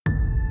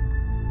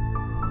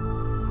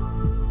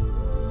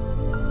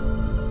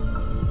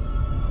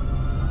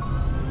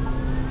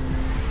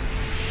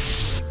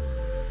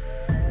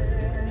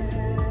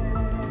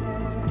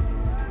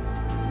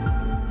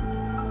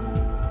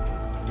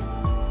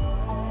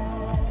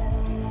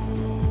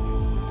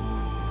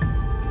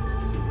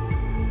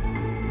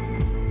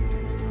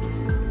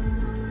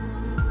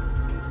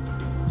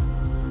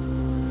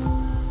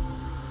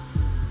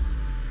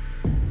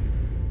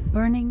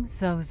Burning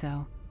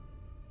Zozo.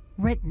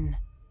 Written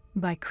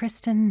by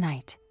Kristen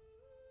Knight.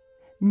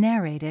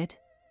 Narrated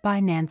by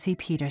Nancy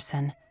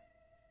Peterson.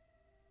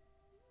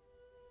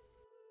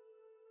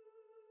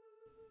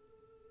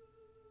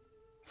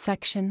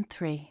 Section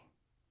 3.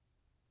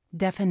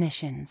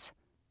 Definitions.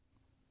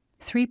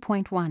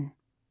 3.1.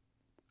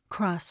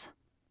 Cross.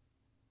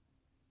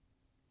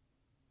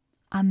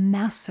 A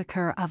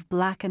massacre of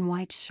black and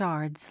white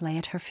shards lay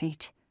at her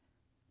feet.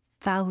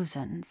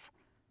 Thousands.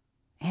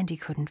 Andy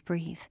couldn't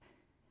breathe.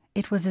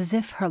 It was as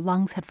if her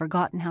lungs had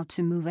forgotten how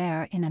to move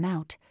air in and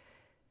out.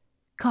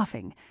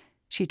 Coughing,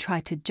 she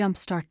tried to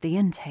jump-start the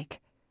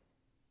intake.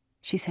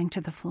 She sank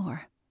to the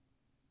floor.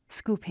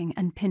 Scooping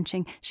and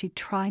pinching, she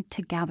tried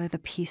to gather the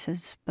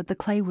pieces, but the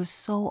clay was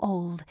so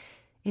old,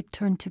 it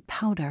turned to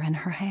powder in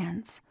her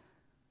hands.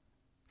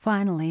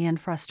 Finally, in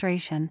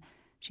frustration,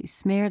 she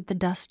smeared the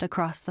dust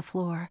across the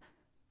floor,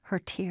 her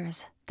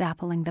tears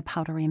dappling the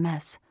powdery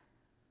mess.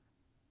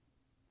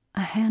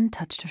 A hand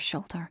touched her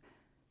shoulder.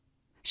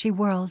 She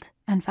whirled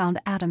and found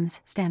Adams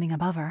standing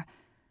above her.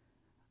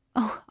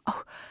 Oh,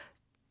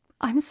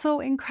 I'm so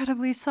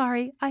incredibly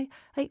sorry.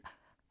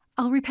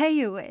 I'll repay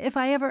you if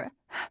I ever,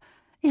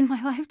 in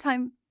my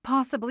lifetime,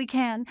 possibly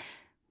can.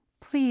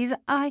 Please,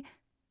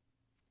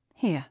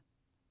 Here.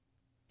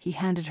 He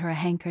handed her a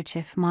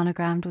handkerchief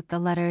monogrammed with the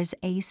letters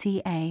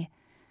ACA.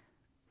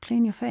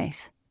 Clean your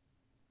face.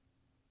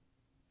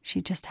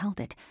 She just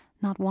held it,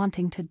 not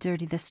wanting to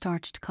dirty the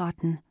starched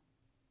cotton.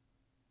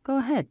 Go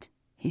ahead,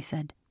 he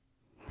said.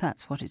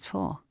 That's what it's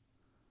for.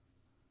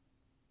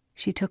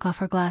 She took off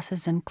her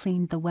glasses and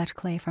cleaned the wet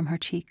clay from her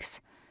cheeks.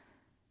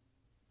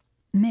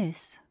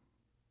 Miss,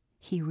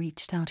 he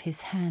reached out his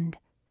hand.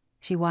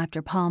 She wiped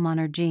her palm on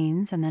her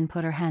jeans and then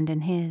put her hand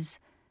in his.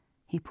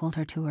 He pulled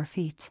her to her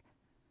feet.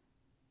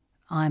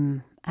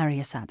 I'm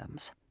Arius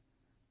Adams.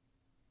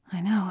 I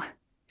know,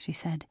 she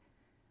said.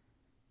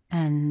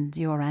 And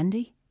you're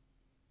Andy?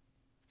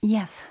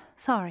 Yes,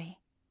 sorry.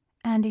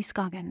 Andy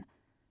Scoggin.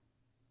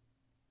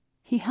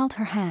 He held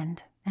her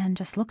hand and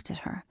just looked at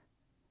her.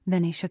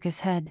 Then he shook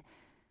his head.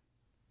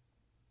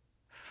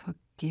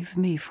 Forgive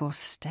me for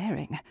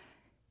staring.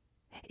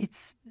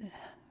 It's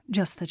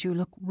just that you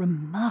look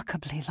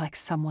remarkably like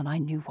someone I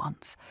knew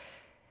once.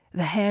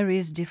 The hair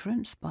is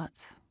different,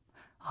 but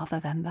other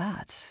than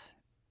that,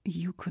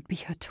 you could be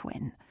her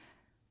twin.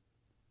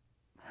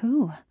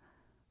 Who?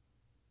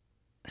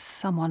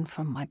 Someone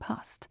from my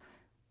past.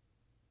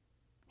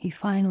 He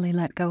finally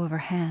let go of her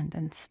hand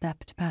and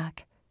stepped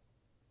back.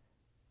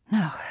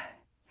 Now,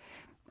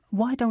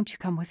 why don't you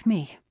come with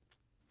me?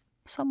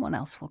 Someone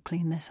else will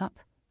clean this up.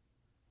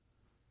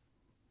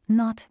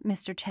 Not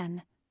Mr.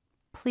 Chen.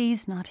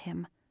 Please, not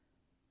him.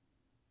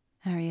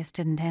 Arius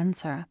didn't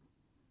answer.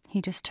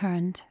 He just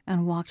turned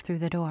and walked through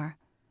the door.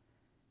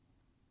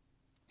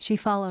 She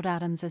followed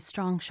Adams's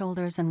strong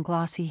shoulders and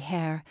glossy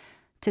hair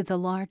to the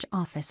large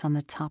office on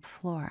the top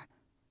floor,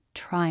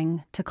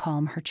 trying to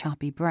calm her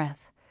choppy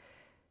breath.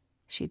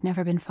 She'd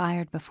never been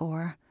fired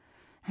before,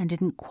 and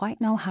didn't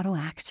quite know how to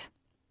act.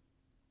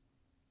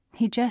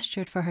 He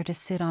gestured for her to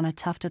sit on a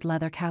tufted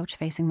leather couch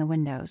facing the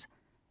windows,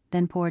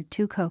 then poured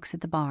 2 Cokes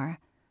at the bar.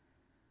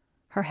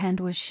 Her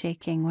hand was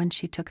shaking when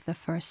she took the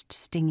first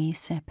stingy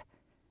sip.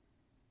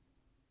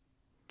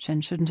 Chen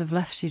shouldn't have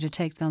left you to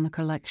take down the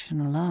collection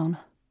alone.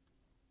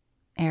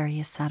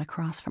 Arius sat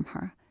across from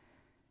her.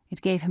 It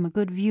gave him a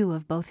good view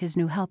of both his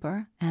new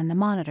helper and the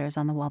monitors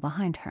on the wall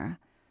behind her.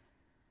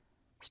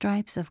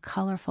 Stripes of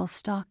colorful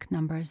stock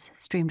numbers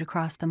streamed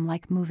across them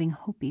like moving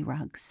Hopi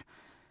rugs.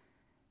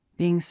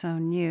 Being so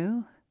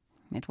new,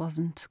 it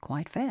wasn't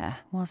quite fair,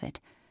 was it?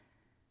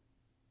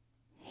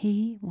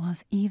 He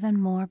was even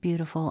more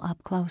beautiful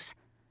up close,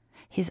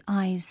 his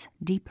eyes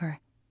deeper,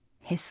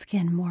 his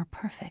skin more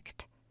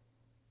perfect.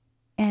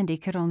 Andy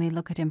could only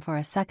look at him for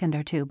a second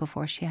or two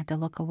before she had to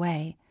look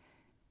away.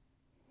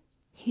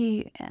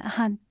 He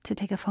had to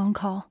take a phone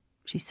call,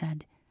 she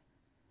said.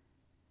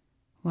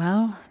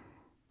 Well,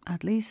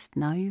 at least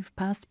now you've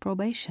passed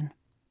probation.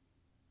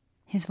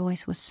 His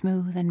voice was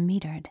smooth and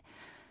metered,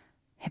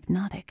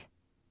 hypnotic.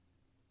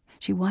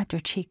 She wiped her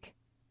cheek.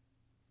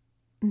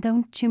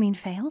 Don't you mean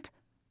failed?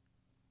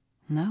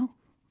 No,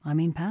 I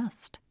mean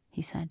passed,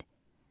 he said.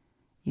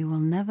 You will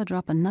never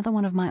drop another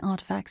one of my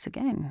artifacts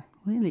again,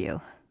 will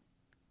you?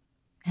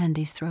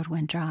 Andy's throat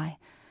went dry.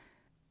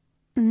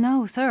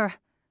 No, sir,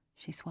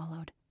 she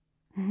swallowed.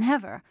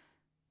 Never.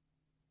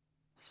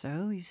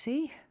 So, you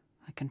see,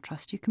 I can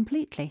trust you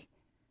completely.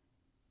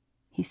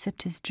 He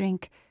sipped his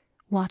drink,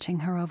 watching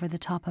her over the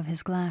top of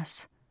his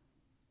glass.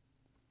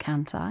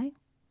 Can't I?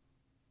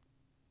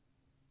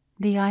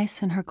 The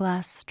ice in her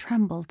glass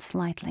trembled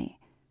slightly.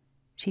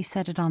 She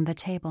set it on the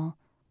table.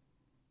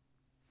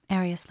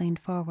 Arius leaned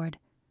forward.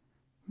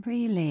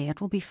 Really,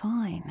 it will be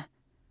fine.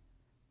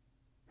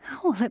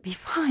 How will it be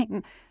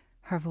fine?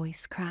 Her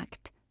voice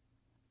cracked.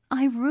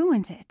 I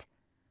ruined it.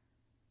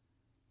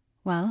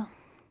 Well,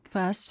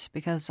 first,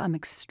 because I'm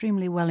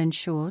extremely well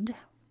insured,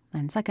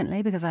 and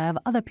secondly, because I have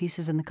other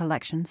pieces in the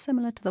collection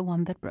similar to the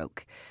one that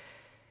broke.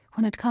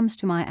 When it comes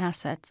to my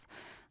assets,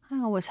 I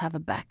always have a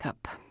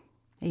backup.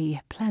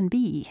 A plan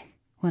B,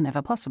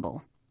 whenever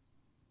possible.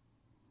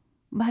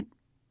 But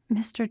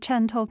Mr.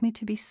 Chen told me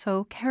to be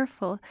so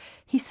careful.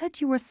 He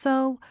said you were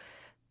so...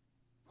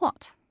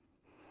 What?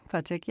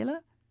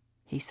 Particular?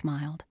 He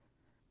smiled.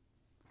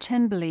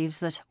 Chen believes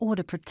that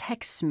order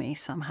protects me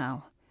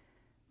somehow.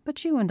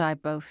 But you and I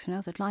both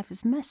know that life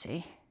is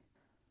messy.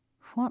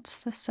 What's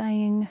the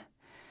saying?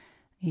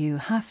 You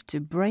have to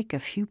break a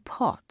few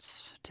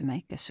pots to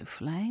make a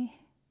soufflé.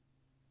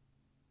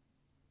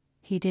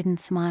 He didn't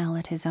smile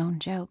at his own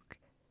joke.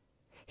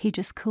 He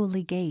just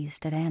coolly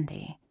gazed at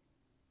Andy.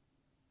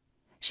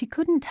 She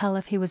couldn't tell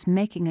if he was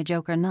making a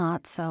joke or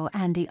not, so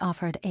Andy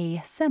offered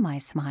a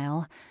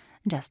semi-smile,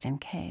 just in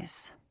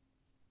case.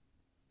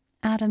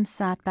 Adam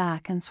sat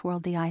back and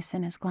swirled the ice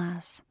in his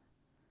glass.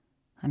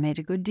 I made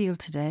a good deal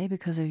today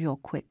because of your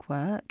quick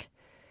work.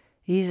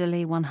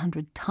 Easily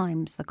 100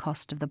 times the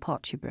cost of the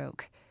pot you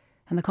broke,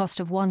 and the cost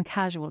of one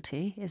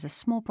casualty is a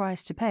small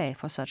price to pay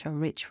for such a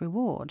rich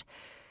reward,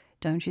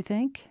 don't you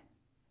think?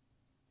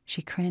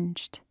 She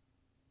cringed.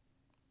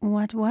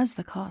 What was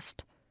the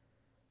cost?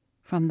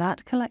 From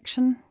that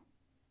collection?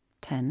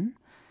 10,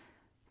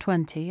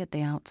 20 at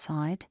the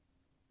outside.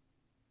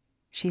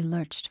 She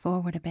lurched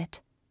forward a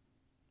bit.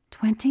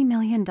 $20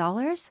 million?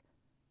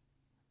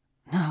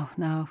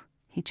 No,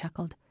 he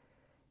chuckled.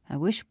 I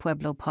wish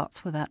Pueblo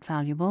pots were that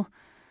valuable.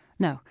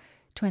 No,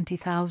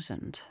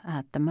 20,000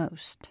 at the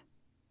most.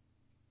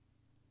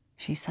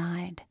 She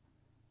sighed.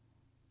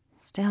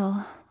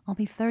 Still, I'll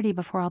be 30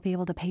 before I'll be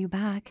able to pay you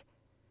back.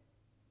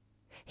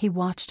 He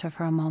watched her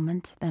for a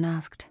moment, then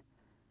asked,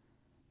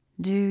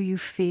 Do you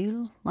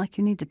feel like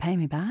you need to pay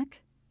me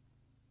back?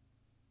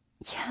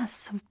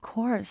 Yes, of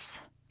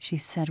course, she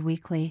said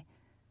weakly.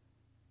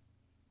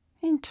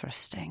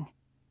 Interesting.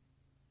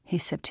 He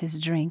sipped his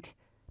drink,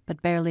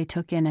 but barely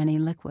took in any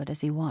liquid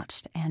as he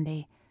watched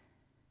Andy.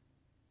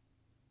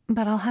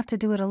 But I'll have to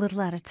do it a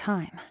little at a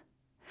time.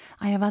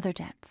 I have other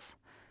debts.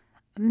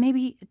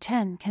 Maybe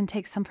Chen can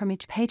take some from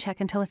each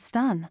paycheck until it's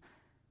done.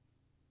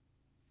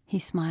 He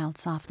smiled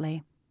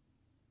softly.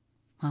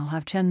 I'll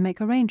have Chen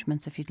make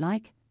arrangements if you'd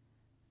like.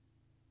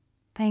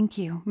 Thank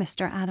you,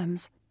 Mr.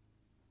 Adams.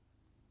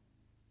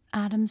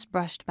 Adams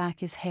brushed back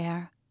his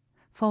hair,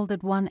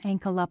 folded one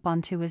ankle up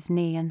onto his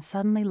knee, and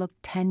suddenly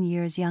looked 10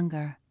 years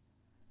younger.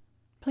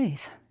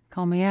 Please,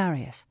 call me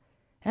Arius.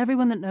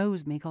 Everyone that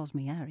knows me calls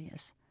me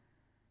Arius.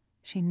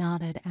 She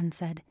nodded and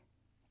said,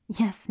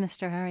 Yes,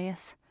 Mr.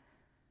 Arius.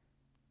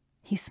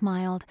 He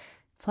smiled,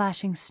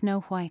 flashing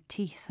snow-white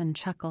teeth, and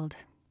chuckled.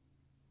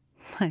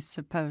 I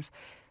suppose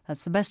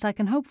that's the best I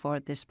can hope for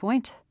at this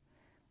point.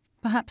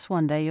 Perhaps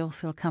one day you'll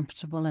feel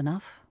comfortable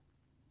enough.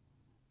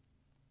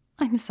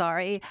 I'm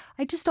sorry.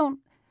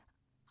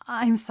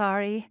 I'm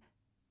sorry.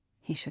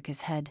 He shook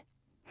his head.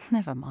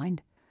 Never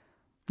mind.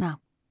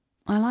 Now,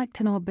 I like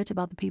to know a bit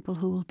about the people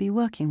who will be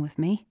working with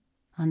me,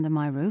 under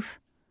my roof.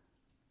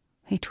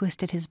 He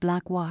twisted his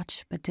black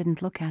watch, but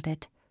didn't look at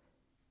it.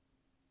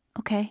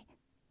 Okay.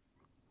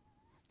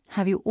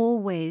 Have you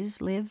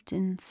always lived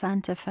in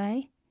Santa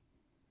Fe?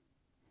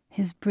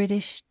 His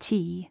British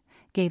T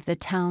gave the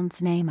town's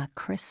name a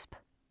crisp,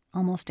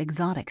 almost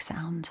exotic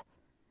sound.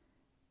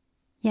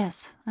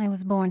 Yes, I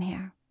was born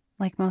here,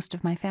 like most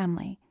of my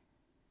family.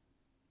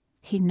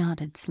 He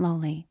nodded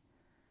slowly.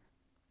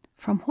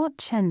 From what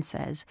Chen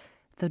says,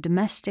 the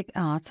domestic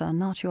arts are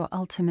not your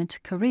ultimate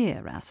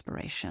career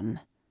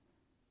aspiration.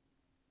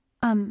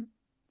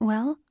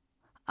 Well,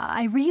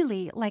 I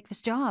really like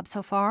this job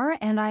so far,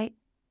 and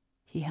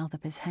He held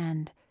up his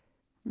hand.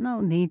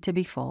 No need to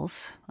be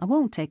false. I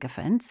won't take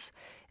offense.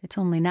 It's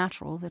only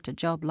natural that a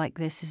job like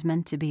this is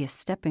meant to be a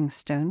stepping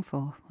stone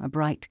for a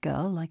bright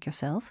girl like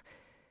yourself.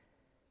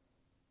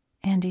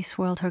 Andy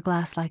swirled her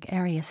glass like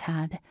Arius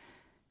had.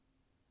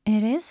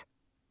 It is?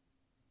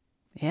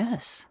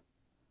 Yes.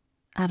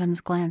 Adams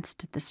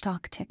glanced at the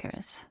stock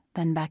tickers,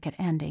 then back at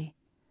Andy.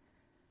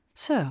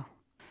 So,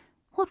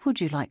 what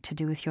would you like to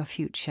do with your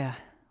future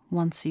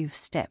once you've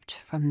stepped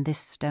from this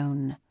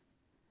stone?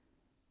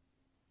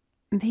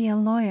 Be a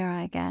lawyer,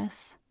 I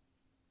guess.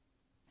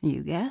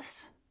 You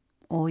guess?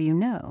 Or you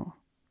know?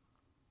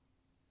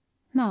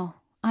 No,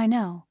 I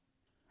know.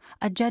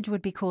 A judge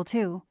would be cool,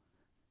 too.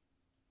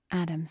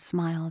 Adams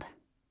smiled.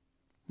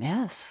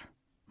 Yes,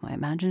 I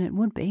imagine it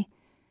would be.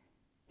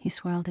 He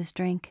swirled his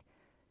drink.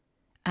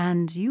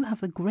 And you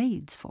have the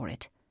grades for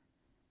it.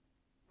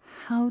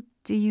 How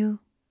do you...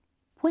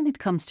 When it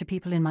comes to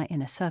people in my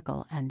inner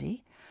circle,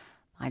 Andy,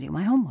 I do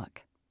my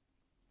homework.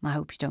 I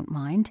hope you don't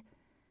mind.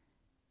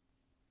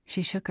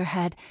 She shook her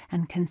head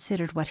and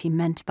considered what he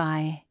meant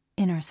by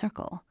inner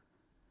circle.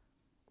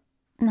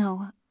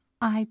 No,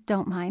 I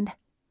don't mind.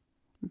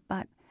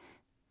 But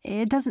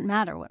it doesn't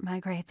matter what my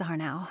grades are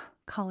now.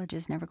 College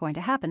is never going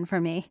to happen for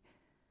me.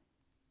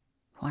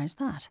 Why is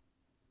that?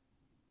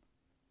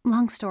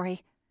 Long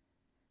story.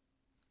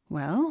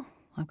 Well,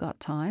 I've got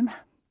time.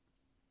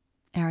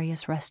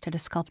 Arius rested a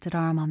sculpted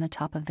arm on the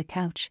top of the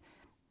couch.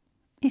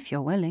 If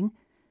you're willing.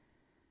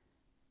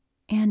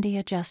 Andy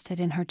adjusted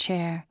in her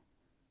chair.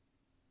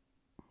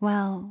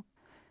 Well,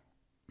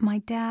 my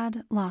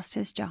dad lost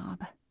his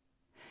job.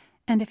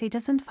 And if he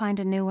doesn't find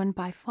a new one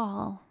by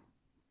fall,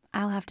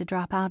 I'll have to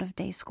drop out of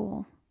day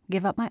school,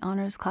 give up my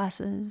honors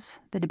classes,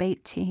 the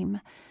debate team.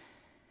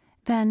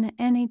 Then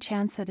any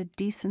chance at a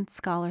decent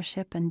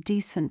scholarship and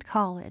decent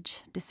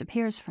college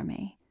disappears for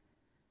me.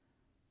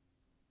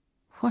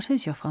 What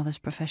is your father's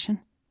profession?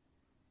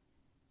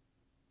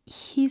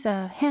 He's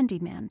a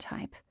handyman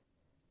type.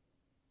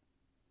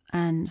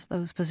 And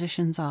those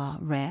positions are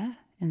rare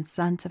in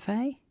Santa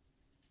Fe?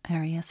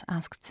 Arias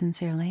asked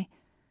sincerely.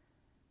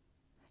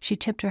 She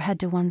tipped her head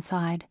to one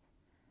side.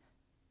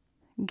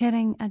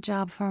 Getting a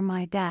job for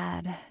my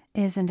dad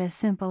isn't as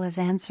simple as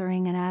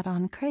answering an ad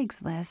on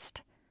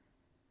Craigslist.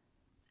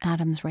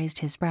 Adams raised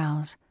his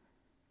brows.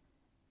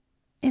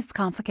 It's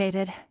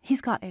complicated. He's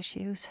got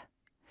issues.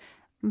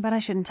 But I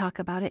shouldn't talk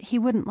about it. He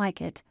wouldn't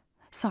like it.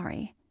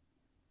 Sorry.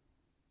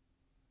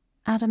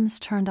 Adams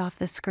turned off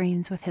the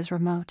screens with his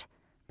remote,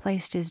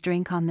 placed his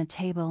drink on the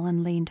table,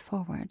 and leaned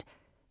forward,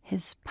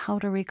 his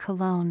powdery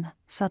cologne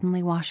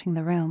suddenly washing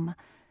the room.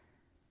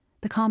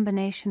 The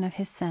combination of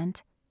his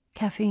scent,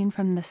 caffeine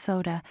from the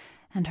soda,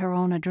 and her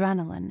own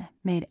adrenaline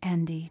made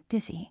Andy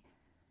dizzy.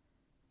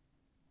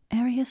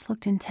 Arias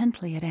looked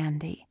intently at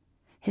Andy,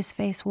 his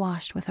face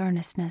washed with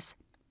earnestness.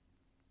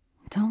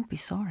 Don't be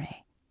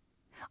sorry.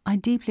 I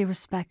deeply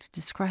respect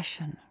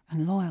discretion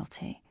and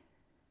loyalty.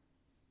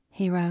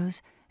 He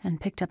rose and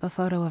picked up a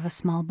photo of a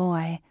small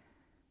boy,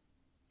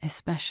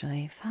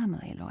 especially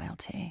family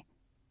loyalty.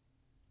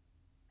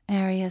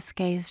 Arias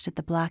gazed at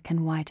the black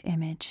and white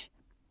image.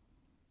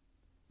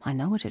 I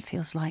know what it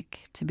feels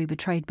like to be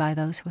betrayed by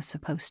those who are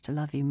supposed to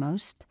love you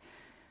most,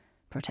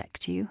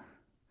 protect you,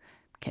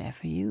 care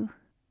for you.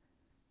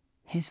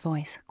 His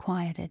voice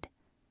quieted.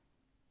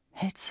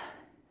 It's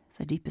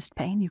the deepest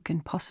pain you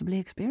can possibly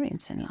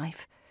experience in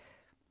life,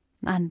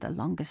 and the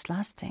longest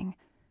lasting.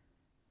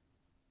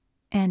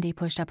 Andy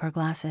pushed up her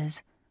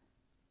glasses.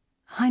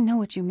 I know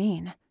what you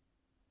mean.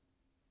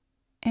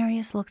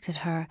 Arias looked at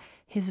her,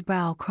 his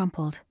brow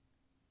crumpled.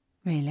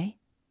 Really?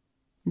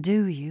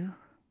 Do you?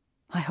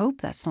 I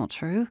hope that's not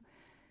true.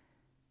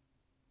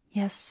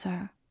 Yes,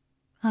 sir,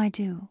 I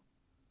do.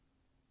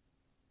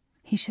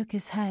 He shook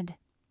his head.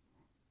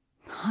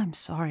 I'm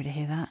sorry to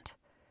hear that.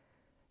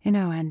 You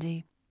know,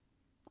 Andy,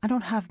 I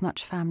don't have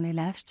much family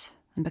left,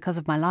 and because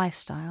of my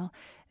lifestyle,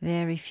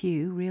 very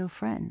few real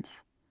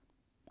friends.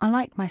 I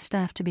like my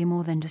staff to be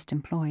more than just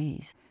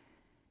employees.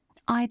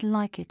 I'd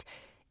like it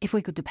if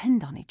we could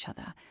depend on each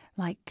other,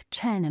 like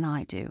Chen and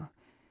I do.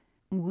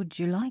 Would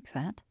you like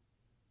that?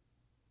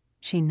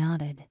 She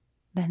nodded,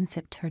 then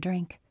sipped her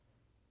drink.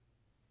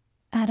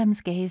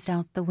 Adams gazed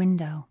out the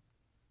window.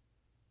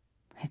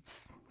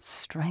 It's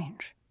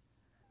strange.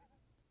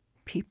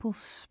 People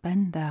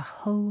spend their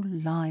whole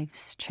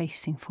lives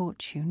chasing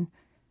fortune,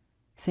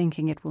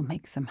 thinking it will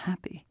make them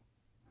happy,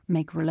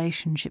 make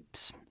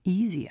relationships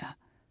easier.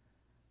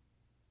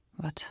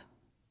 But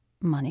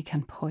money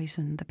can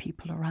poison the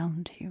people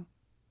around you,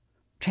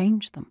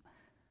 change them,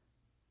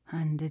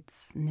 and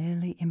it's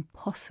nearly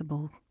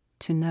impossible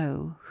to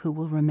know who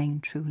will remain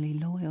truly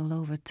loyal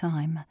over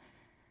time.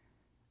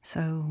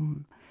 So,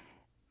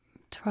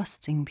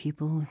 trusting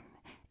people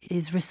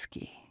is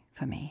risky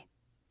for me.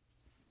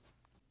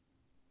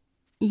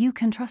 You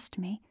can trust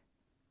me.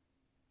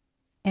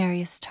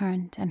 Arias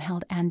turned and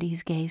held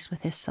Andy's gaze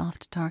with his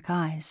soft, dark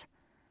eyes.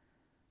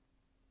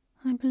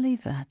 I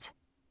believe that.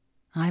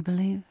 I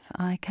believe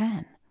I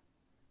can.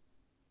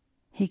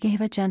 He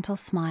gave a gentle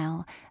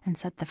smile and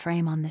set the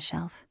frame on the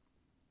shelf.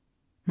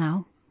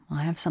 Now,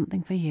 I have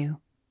something for you.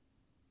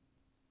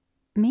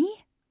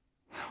 Me?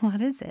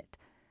 What is it?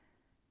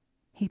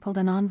 He pulled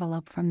an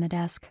envelope from the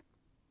desk.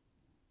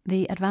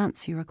 The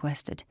advance you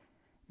requested,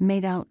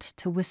 made out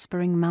to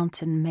Whispering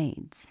Mountain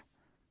Maids.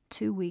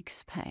 2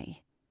 weeks'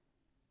 pay.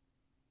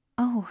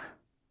 Oh,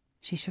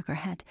 she shook her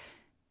head.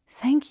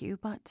 Thank you,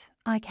 but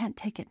I can't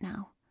take it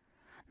now.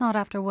 Not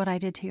after what I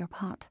did to your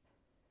pot.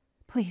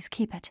 Please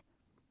keep it.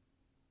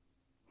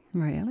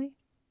 Really?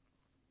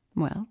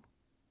 Well,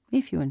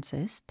 if you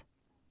insist.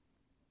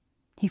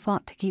 He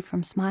fought to keep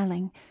from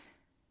smiling.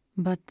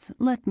 But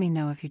let me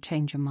know if you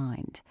change your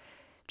mind.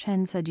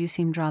 Chen said you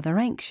seemed rather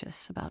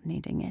anxious about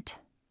needing it.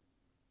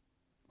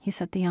 He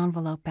set the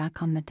envelope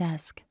back on the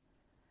desk.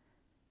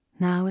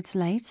 Now it's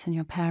late, and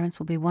your parents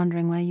will be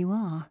wondering where you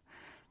are.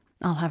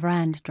 I'll have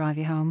Rand drive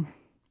you home.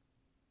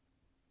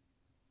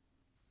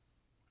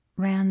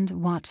 Rand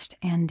watched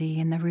Andy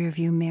in the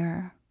rearview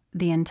mirror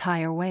the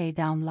entire way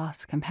down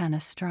Las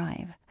Campanas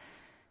Drive.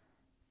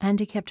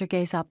 Andy kept her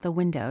gaze out the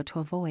window to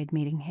avoid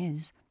meeting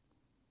his.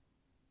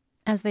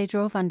 As they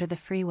drove under the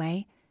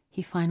freeway,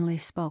 he finally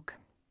spoke.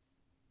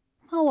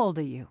 How old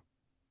are you?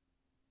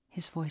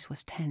 His voice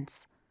was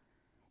tense.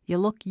 You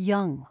look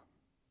young.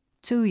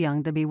 Too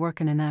young to be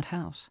working in that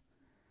house.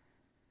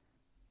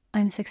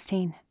 I'm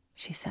 16,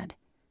 she said.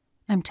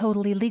 I'm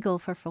totally legal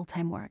for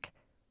full-time work.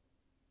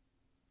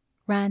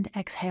 Rand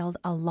exhaled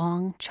a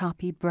long,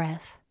 choppy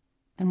breath,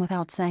 and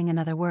without saying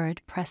another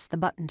word, pressed the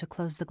button to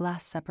close the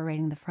glass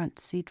separating the front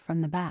seat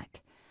from the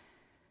back.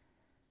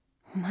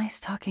 Nice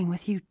talking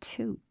with you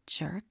too,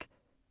 jerk,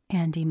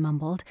 Andy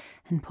mumbled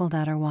and pulled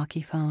out her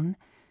walkie-phone.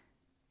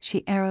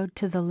 She arrowed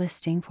to the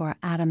listing for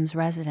Adam's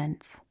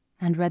residence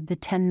and read the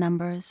 10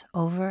 numbers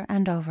over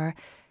and over,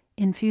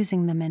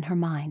 infusing them in her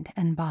mind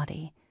and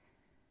body.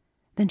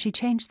 Then she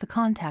changed the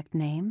contact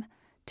name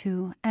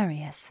to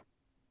Arius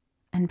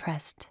and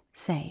pressed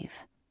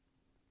save.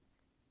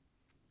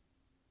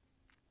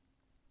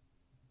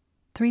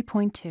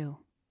 3.2.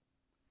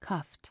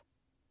 Cuffed.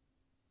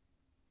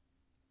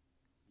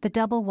 The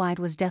double wide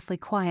was deathly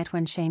quiet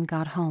when Shane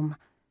got home.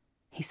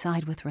 He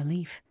sighed with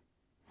relief.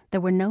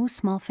 There were no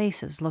small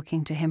faces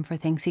looking to him for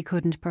things he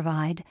couldn't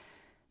provide,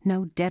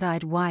 no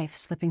dead-eyed wife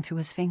slipping through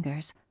his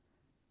fingers.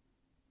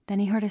 Then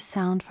he heard a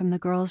sound from the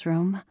girls'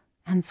 room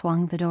and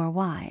swung the door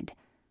wide.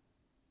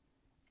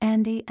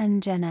 Andy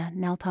and Jenna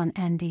knelt on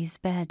Andy's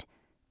bed,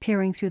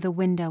 peering through the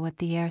window at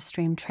the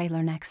Airstream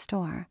trailer next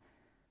door.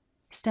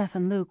 Steph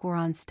and Luke were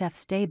on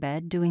Steph's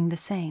daybed doing the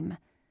same.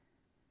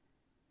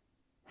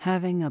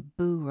 "Having a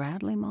Boo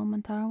Radley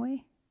moment, are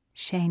we?"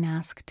 Shane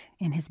asked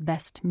in his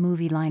best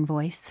movie line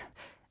voice,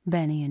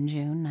 Benny in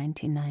June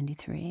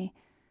 1993.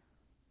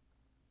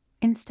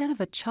 Instead of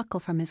a chuckle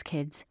from his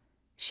kids,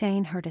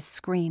 Shane heard a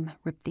scream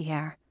rip the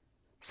air,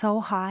 so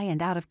high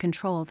and out of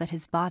control that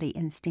his body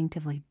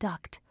instinctively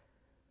ducked.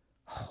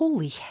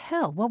 Holy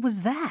hell, what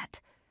was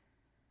that?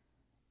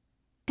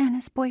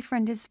 "Anna's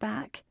boyfriend is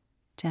back,"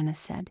 Jenna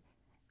said,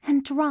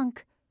 "and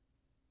drunk."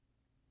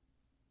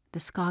 The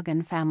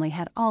Scoggin family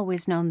had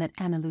always known that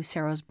Anna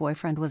Lucero's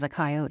boyfriend was a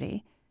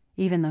coyote,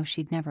 even though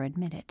she'd never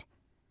admit it.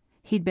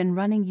 He'd been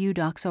running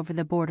U-Docks over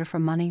the border for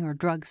money or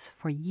drugs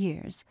for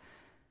years.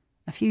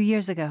 A few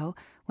years ago,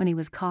 when he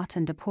was caught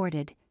and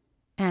deported,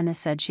 Anna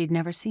said she'd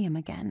never see him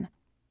again.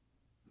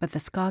 But the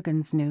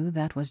Scoggins knew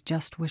that was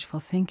just wishful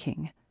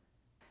thinking.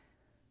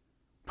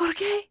 "Por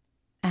qué?"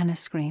 Anna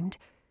screamed.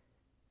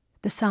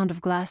 The sound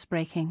of glass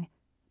breaking,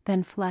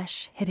 then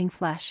flesh hitting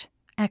flesh,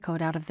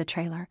 echoed out of the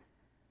trailer.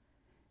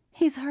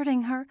 "He's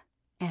hurting her,"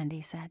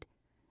 Andy said.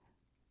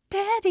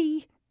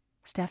 "Daddy!"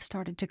 Steph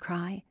started to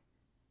cry.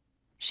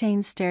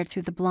 Shane stared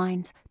through the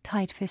blinds,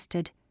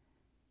 tight-fisted.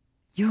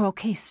 "You're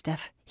okay,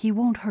 Steph. He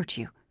won't hurt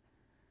you."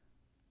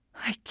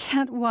 "I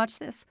can't watch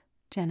this,"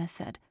 Jenna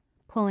said,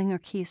 pulling her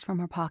keys from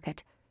her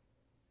pocket.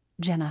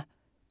 "Jenna,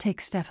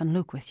 take Steph and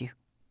Luke with you,"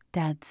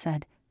 Dad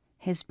said,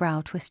 his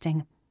brow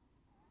twisting.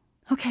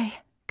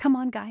 "Okay, come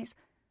on, guys."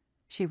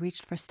 She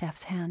reached for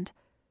Steph's hand.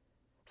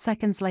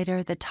 Seconds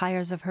later, the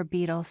tires of her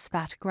Beetle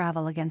spat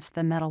gravel against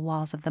the metal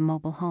walls of the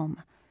mobile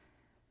home.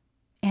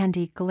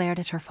 Andy glared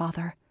at her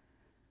father.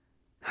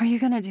 "Are you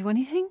going to do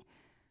anything?"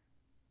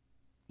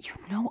 "You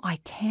know I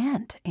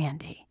can't,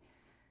 Andy."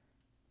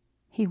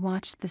 He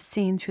watched the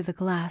scene through the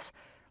glass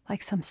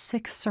like some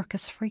sick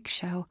circus freak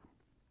show.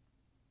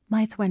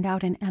 Lights went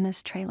out in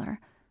Anna's trailer.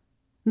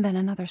 Then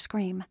another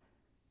scream.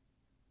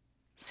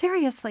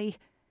 "Seriously,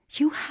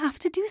 you have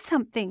to do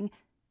something."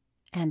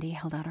 Andy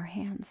held out her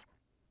hands.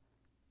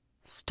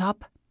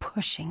 "Stop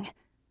pushing."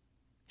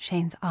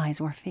 Shane's eyes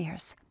were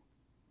fierce.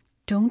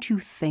 "Don't you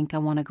think I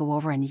want to go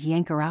over and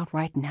yank her out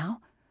right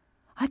now?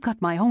 I've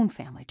got my own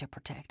family to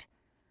protect."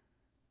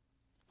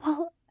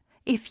 "Well,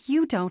 if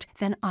you don't,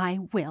 then I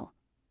will."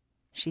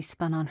 She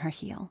spun on her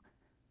heel.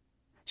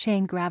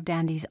 Shane grabbed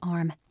Andy's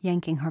arm,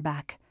 yanking her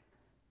back.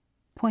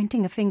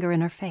 Pointing a finger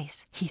in her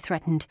face, he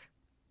threatened,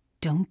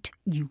 "Don't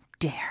you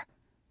dare."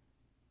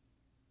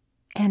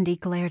 Andy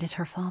glared at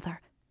her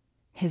father.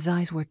 His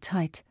eyes were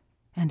tight,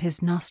 and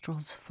his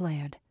nostrils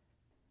flared.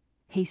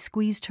 He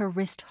squeezed her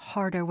wrist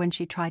harder when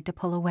she tried to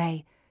pull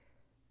away.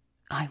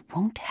 "I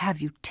won't have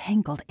you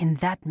tangled in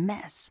that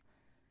mess."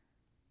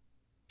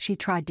 She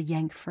tried to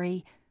yank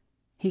free.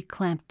 He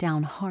clamped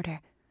down harder.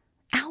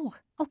 "Ow,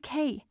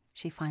 okay,"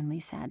 she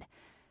finally said.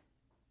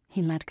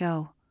 He let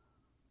go.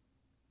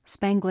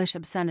 Spanglish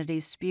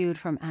obscenities spewed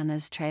from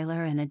Anna's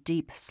trailer in a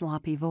deep,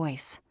 sloppy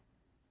voice.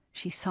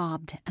 She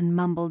sobbed and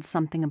mumbled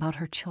something about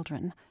her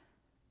children.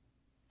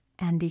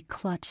 Andy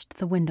clutched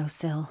the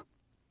windowsill.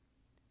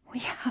 "We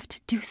have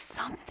to do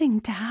something,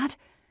 Dad."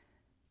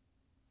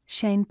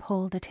 Shane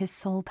pulled at his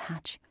soul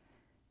patch.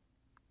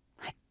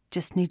 "I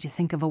just need to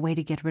think of a way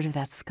to get rid of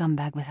that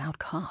scumbag without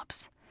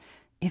cops.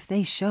 If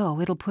they show,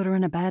 it'll put her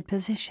in a bad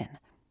position."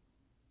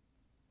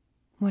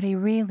 What he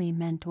really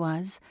meant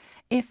was,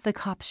 if the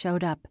cops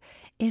showed up,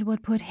 it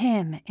would put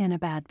him in a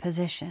bad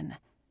position.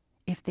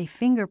 If they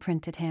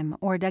fingerprinted him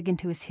or dug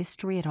into his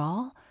history at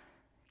all,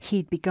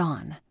 he'd be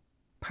gone,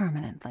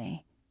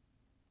 permanently.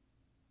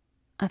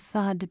 A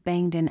thud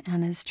banged in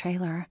Anna's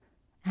trailer,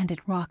 and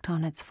it rocked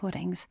on its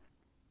footings.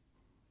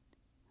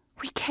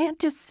 "We can't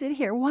just sit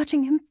here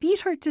watching him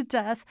beat her to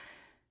death."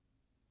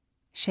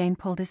 Shane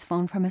pulled his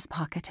phone from his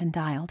pocket and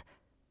dialed.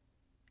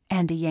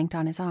 Andy yanked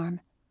on his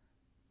arm.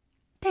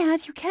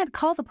 "Dad, you can't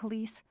call the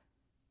police."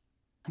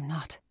 "I'm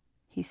not,"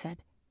 he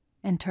said,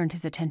 and turned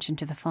his attention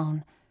to the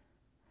phone.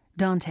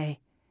 "Dante,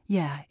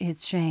 yeah,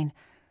 it's Shane.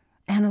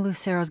 Anna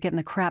Lucero's getting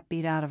the crap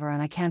beat out of her,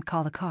 and I can't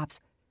call the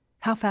cops.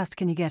 How fast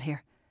can you get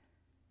here?"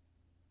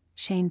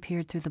 Shane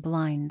peered through the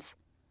blinds.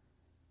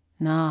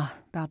 "Nah,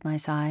 about my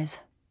size.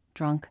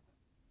 Drunk.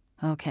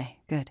 Okay,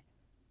 good."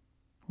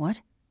 What?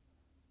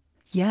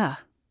 Yeah,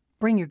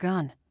 bring your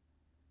gun.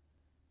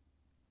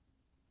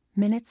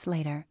 Minutes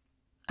later,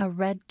 a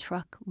red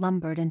truck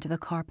lumbered into the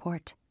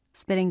carport,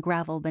 spitting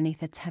gravel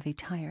beneath its heavy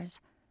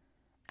tires.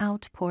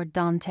 Out poured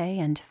Dante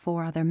and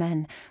 4 other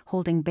men,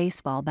 holding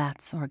baseball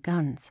bats or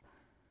guns.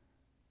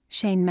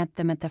 Shane met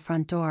them at the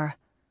front door.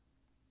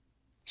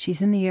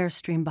 She's in the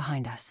airstream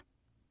behind us.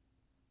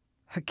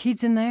 Her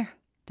kids in there?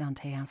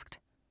 Dante asked.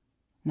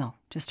 No,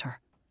 just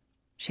her.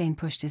 Shane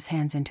pushed his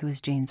hands into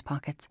his jeans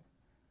pockets.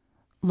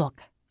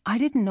 Look, I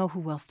didn't know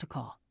who else to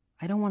call.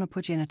 I don't want to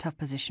put you in a tough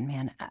position,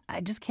 man.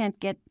 I just can't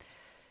get...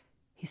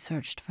 He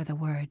searched for the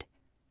word.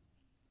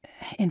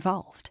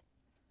 Involved.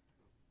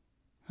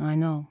 I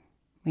know.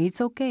 It's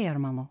okay,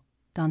 hermano,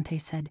 Dante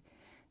said.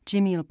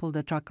 Jimmy'll pull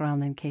the truck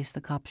around in case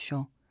the cops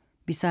show.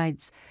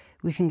 Besides,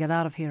 we can get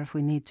out of here if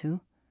we need to.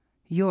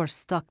 You're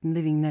stuck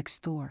living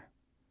next door.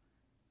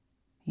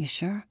 You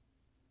sure?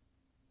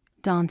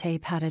 Dante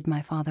patted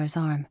my father's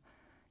arm.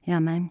 Yeah,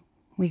 man,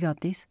 we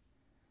got this.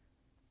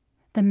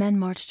 The men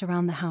marched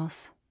around the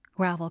house,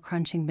 gravel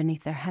crunching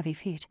beneath their heavy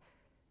feet.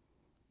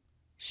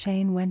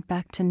 Shane went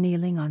back to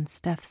kneeling on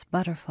Steph's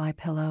butterfly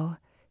pillow,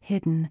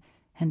 hidden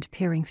and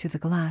peering through the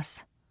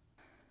glass.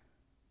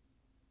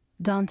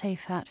 Dante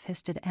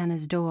fat-fisted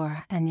Anna's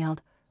door and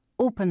yelled,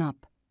 "Open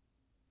up!"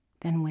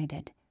 then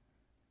waited.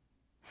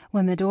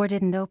 When the door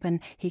didn't open,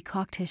 he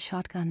cocked his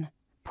shotgun,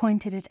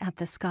 pointed it at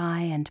the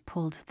sky, and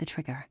pulled the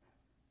trigger.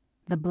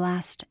 The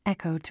blast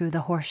echoed through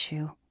the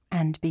horseshoe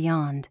and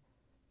beyond.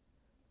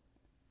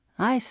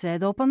 I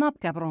said open up,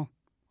 cabron,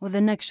 or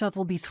the next shot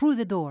will be through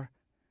the door.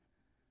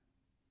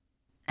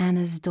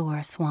 Anna's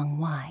door swung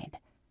wide.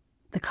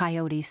 The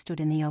coyote stood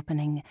in the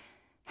opening,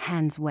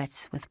 hands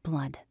wet with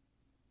blood.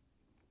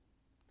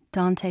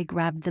 Dante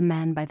grabbed the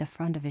man by the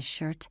front of his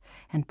shirt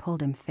and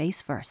pulled him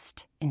face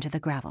first into the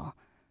gravel.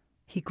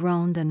 He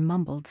groaned and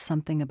mumbled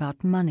something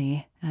about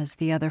money as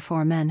the other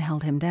 4 men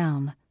held him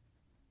down.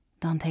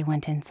 Dante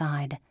went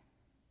inside.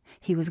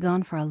 He was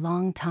gone for a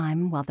long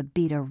time while the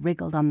beater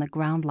wriggled on the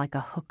ground like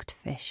a hooked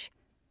fish.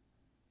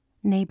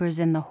 Neighbors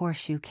in the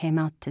horseshoe came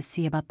out to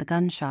see about the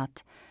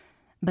gunshot,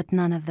 but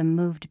none of them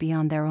moved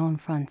beyond their own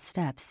front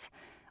steps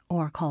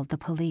or called the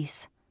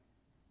police.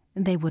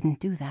 They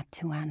wouldn't do that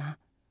to Anna.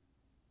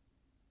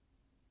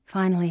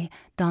 Finally,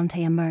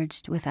 Dante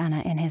emerged with Anna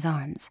in his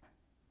arms.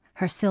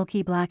 Her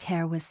silky black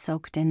hair was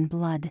soaked in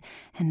blood,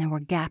 and there were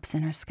gaps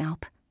in her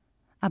scalp.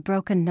 A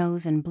broken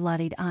nose and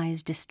bloodied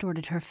eyes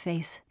distorted her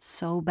face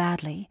so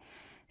badly,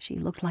 she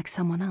looked like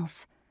someone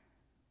else.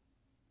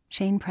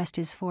 Shane pressed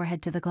his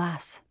forehead to the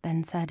glass,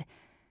 then said,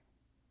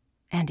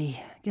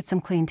 "Andy, get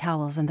some clean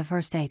towels and the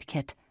first aid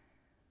kit."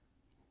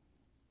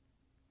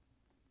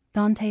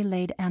 Dante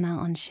laid Anna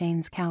on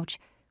Shane's couch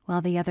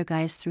while the other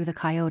guys threw the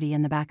coyote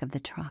in the back of the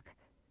truck.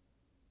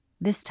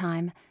 This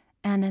time,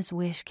 Anna's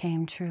wish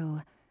came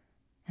true,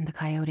 and the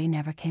coyote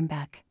never came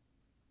back.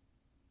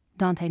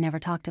 Dante never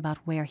talked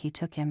about where he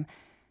took him,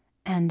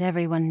 and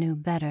everyone knew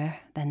better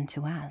than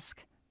to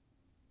ask.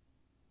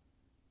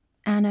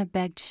 Anna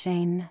begged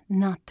Shane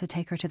not to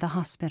take her to the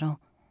hospital.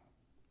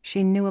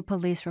 She knew a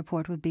police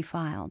report would be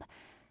filed,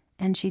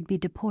 and she'd be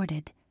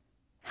deported,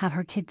 have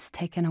her kids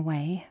taken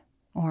away,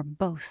 or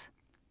both.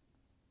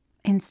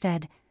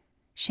 Instead,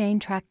 Shane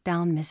tracked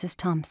down Mrs.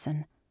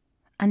 Thompson,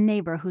 a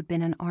neighbor who'd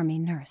been an army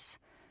nurse.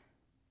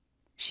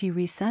 She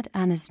reset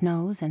Anna's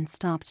nose and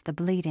stopped the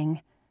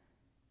bleeding.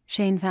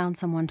 Shane found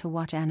someone to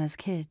watch Anna's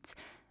kids,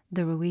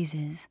 the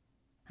Ruizes,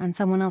 and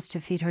someone else to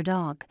feed her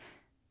dog,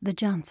 the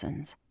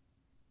Johnsons.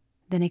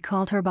 Then he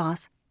called her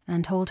boss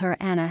and told her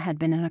Anna had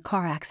been in a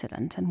car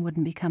accident and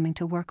wouldn't be coming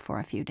to work for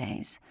a few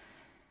days.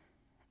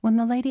 When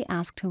the lady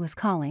asked who was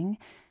calling,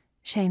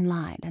 Shane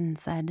lied and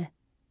said,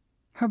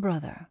 her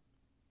brother.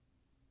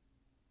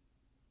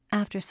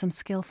 After some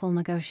skillful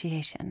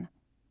negotiation,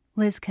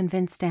 Liz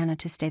convinced Anna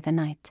to stay the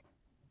night.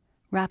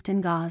 Wrapped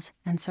in gauze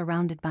and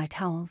surrounded by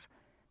towels,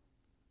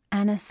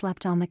 Anna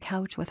slept on the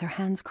couch with her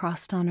hands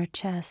crossed on her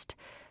chest,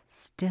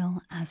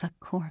 still as a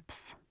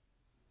corpse.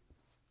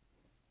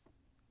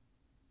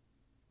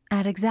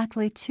 At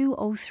exactly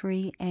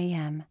 2:03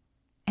 a.m.,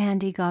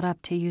 Andy got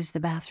up to use the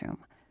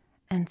bathroom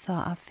and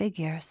saw a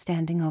figure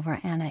standing over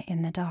Anna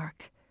in the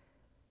dark.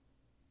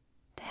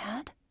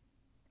 "Dad?"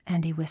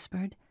 Andy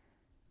whispered.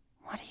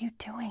 "What are you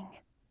doing?"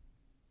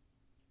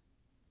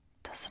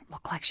 "Doesn't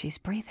look like she's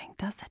breathing,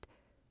 does it?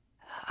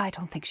 I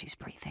don't think she's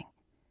breathing."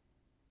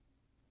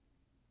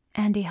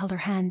 Andy held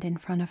her hand in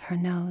front of her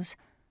nose.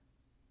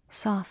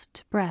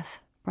 Soft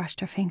breath brushed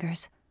her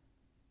fingers.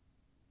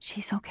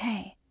 "She's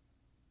okay."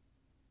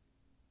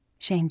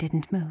 Shane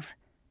didn't move.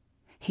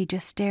 He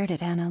just stared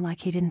at Anna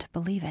like he didn't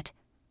believe it.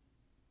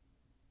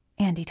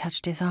 Andy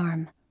touched his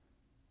arm.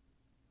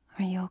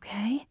 "Are you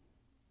okay?"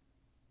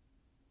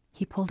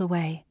 He pulled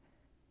away.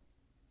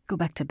 "Go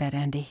back to bed,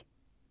 Andy."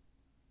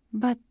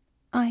 "But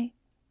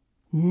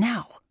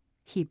Now!"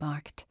 he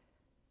barked.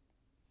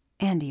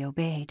 Andy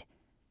obeyed.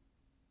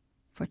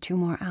 For 2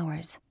 more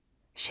hours,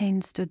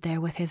 Shane stood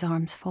there with his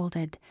arms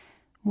folded,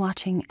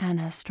 watching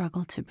Anna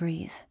struggle to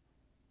breathe.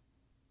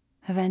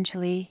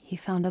 Eventually, he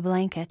found a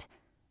blanket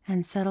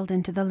and settled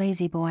into the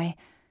lazy boy,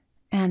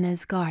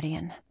 Anna's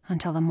guardian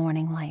until the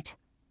morning light.